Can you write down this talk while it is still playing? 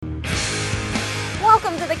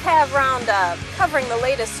Welcome to the Cav Round-Up, covering the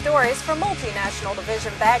latest stories from Multinational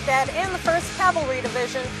Division Baghdad and the 1st Cavalry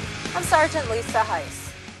Division. I'm Sergeant Lisa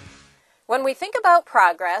Heiss. When we think about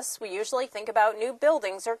progress, we usually think about new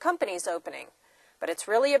buildings or companies opening. But it's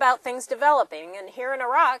really about things developing, and here in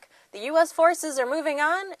Iraq, the U.S. forces are moving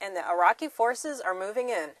on and the Iraqi forces are moving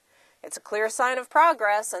in. It's a clear sign of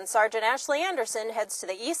progress, and Sergeant Ashley Anderson heads to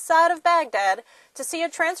the east side of Baghdad to see a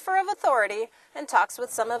transfer of authority and talks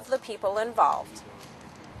with some of the people involved.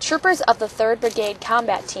 Troopers of the 3rd Brigade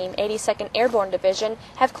Combat Team, 82nd Airborne Division,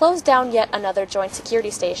 have closed down yet another Joint Security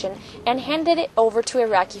Station and handed it over to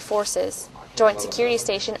Iraqi forces. Joint Security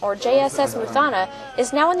Station, or JSS Muthana,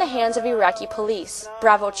 is now in the hands of Iraqi police.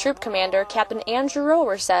 Bravo Troop Commander Captain Andrew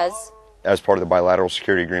Rower says, as part of the bilateral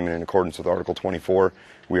security agreement in accordance with Article 24,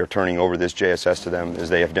 we are turning over this JSS to them as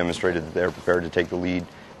they have demonstrated that they're prepared to take the lead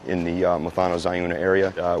in the Muthana-Zayuna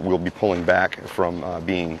area. We'll be pulling back from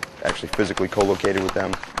being actually physically co-located with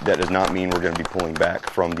them. That does not mean we're going to be pulling back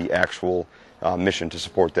from the actual mission to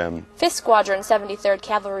support them. 5th Squadron 73rd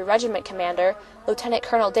Cavalry Regiment Commander Lieutenant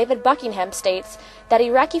Colonel David Buckingham states that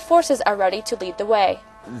Iraqi forces are ready to lead the way.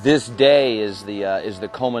 This day is the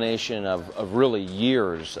culmination of really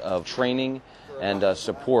years of training and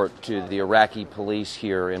support to the Iraqi police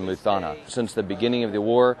here in Muthana. Since the beginning of the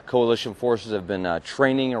war, coalition forces have been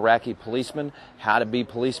training Iraqi policemen how to be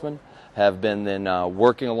policemen, have been then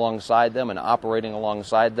working alongside them and operating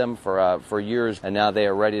alongside them for years, and now they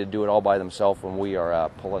are ready to do it all by themselves when we are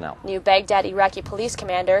pulling out. New Baghdad Iraqi Police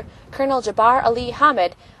Commander Colonel Jabbar Ali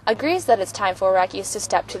Hamid agrees that it's time for Iraqis to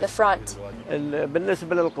step to the front.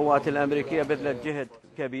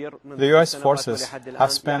 The U.S. forces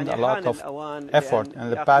have spent a lot of effort in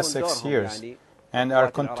the past 6 years and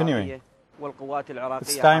are continuing.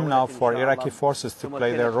 It's time now for Iraqi forces to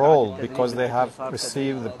play their role because they have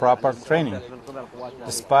received the proper training.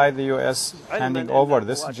 Despite the U.S. handing over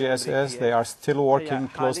this GSS, they are still working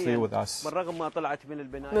closely with us.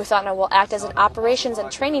 Muthana will act as an operations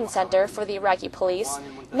and training center for the Iraqi police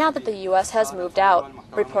now that the U.S. has moved out.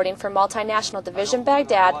 Reporting for Multinational Division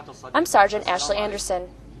Baghdad, I'm Sergeant Ashley Anderson.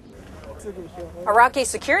 Iraqi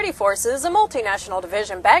security forces and Multinational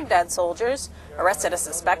Division Baghdad soldiers arrested a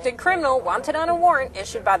suspected criminal wanted on a warrant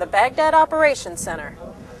issued by the Baghdad Operations Center.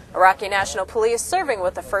 Iraqi National Police, serving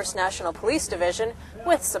with the 1st National Police Division,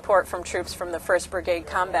 with support from troops from the 1st Brigade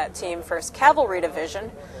Combat Team, 1st Cavalry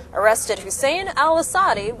Division, arrested Hussein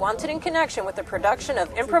al-Assadi, wanted in connection with the production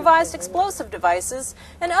of improvised explosive devices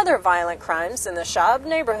and other violent crimes in the Shab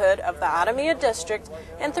neighborhood of the Adamiyah district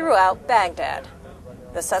and throughout Baghdad.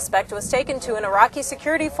 The suspect was taken to an Iraqi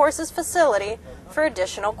security forces facility for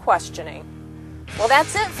additional questioning. Well,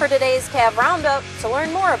 that's it for today's Cav Roundup. To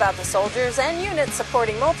learn more about the soldiers and units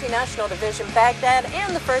supporting Multinational Division Baghdad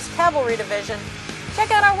and the 1st Cavalry Division,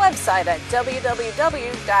 check out our website at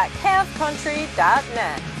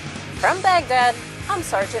www.cavcountry.net. From Baghdad, I'm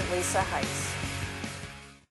Sergeant Lisa Heiss.